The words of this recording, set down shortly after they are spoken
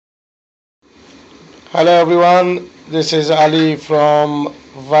Hello everyone, this is Ali from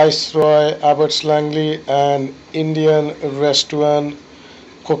Viceroy Abbots Langley and Indian Restaurant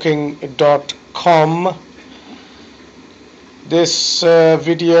Cooking.com. This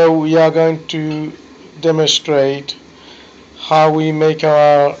video we are going to demonstrate how we make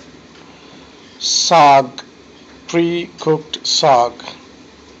our saag, pre-cooked saag.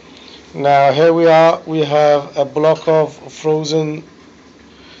 Now here we are, we have a block of frozen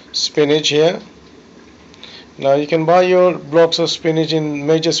spinach here. Now you can buy your blocks of spinach in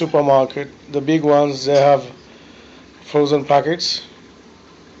major supermarket. The big ones, they have frozen packets.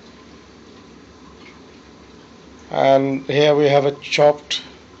 And here we have a chopped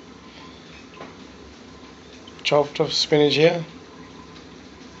of spinach here.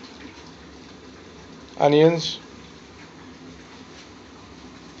 Onions,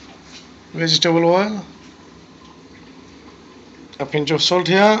 vegetable oil, a pinch of salt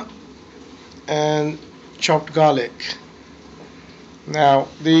here, and chopped garlic. Now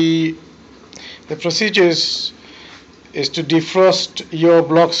the procedure is to defrost your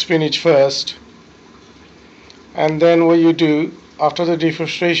block spinach first, and then what you do after the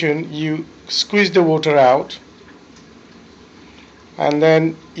defrostation, you squeeze the water out, and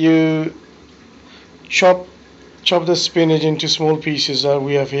then you chop the spinach into small pieces that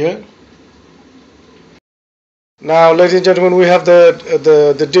we have here. Now, ladies and gentlemen, we have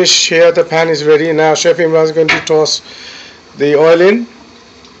the dish here. The pan is ready. Now, Chef Imran is going to toss the oil in.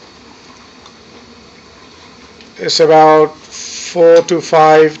 It's about 4 to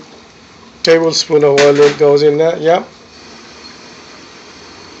 5 tablespoons of oil that goes in there. Yeah.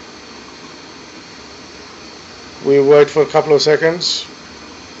 We wait for a couple of seconds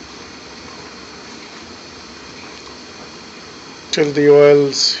till the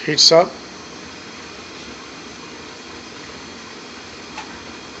oil heats up.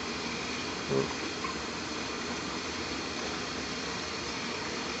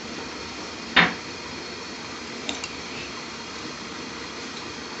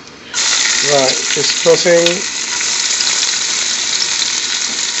 Right, just tossing.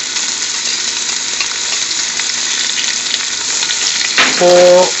 4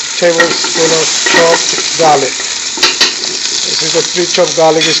 tablespoons of chopped garlic. This is the pre-chopped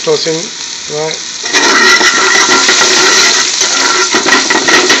garlic is tossing. Right.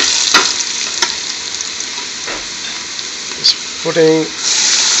 Just putting 3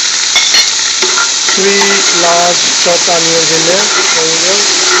 large chopped onions in there. There you go.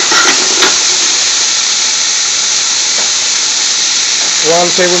 1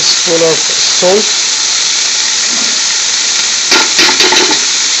 tablespoon of salt.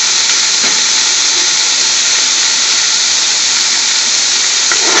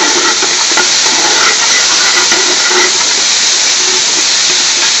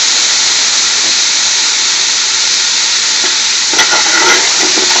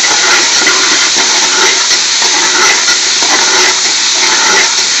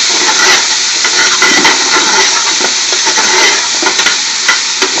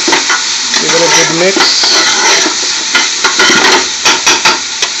 Give it a good mix.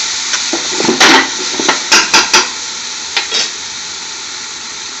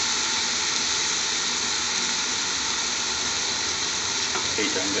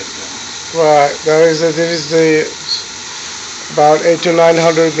 Right, there is the about 800 to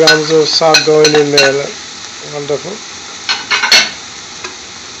 900 grams of saag going in there. Wonderful.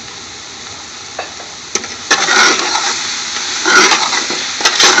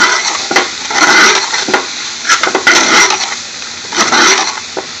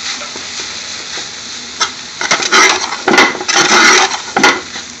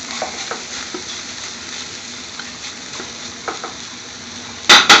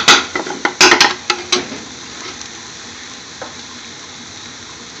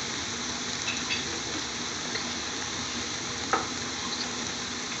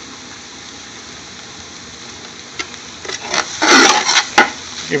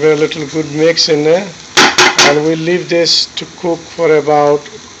 Give it a little good mix in there, and we'll leave this to cook for about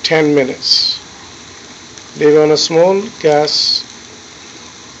 10 minutes. Leave on a small gas,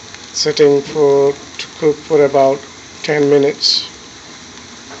 setting to cook for about 10 minutes.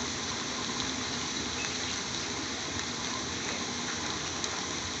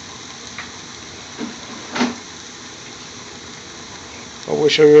 I will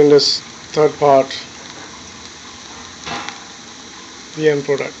show you in this third part the end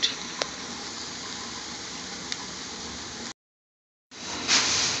product.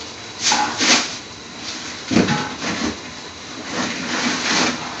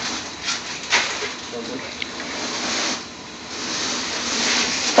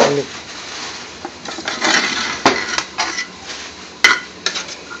 Wonderful.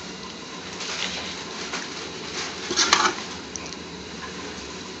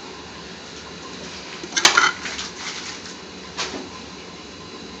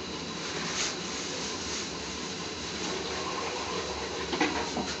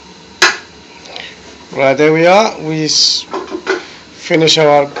 Right, there we are. We finish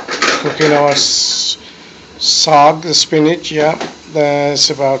our cooking our sag, the spinach. Yeah, that's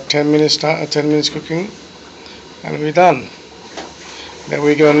about 10 minutes. 10 minutes cooking, and we're done. There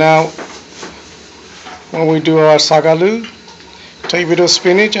we go. Now, when we do our sagalu, take a bit of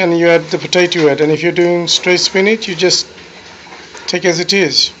spinach and you add the potato head. And if you're doing straight spinach, you just take as it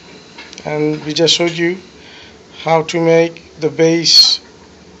is. And we just showed you how to make the base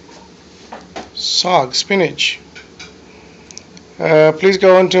sag spinach. Please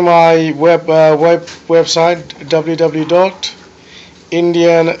go onto my website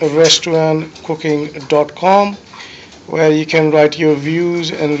www.indianrestaurantcooking.com, where you can write your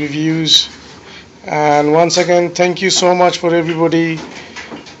views and reviews. And once again, thank you so much for everybody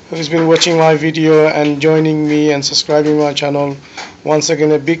who's been watching my video and joining me and subscribing my channel. Once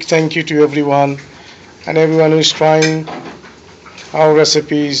again, a big thank you to everyone and everyone who's trying our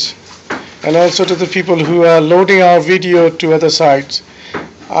recipes, and also to the people who are loading our video to other sites.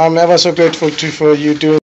 I'm ever so grateful for you doing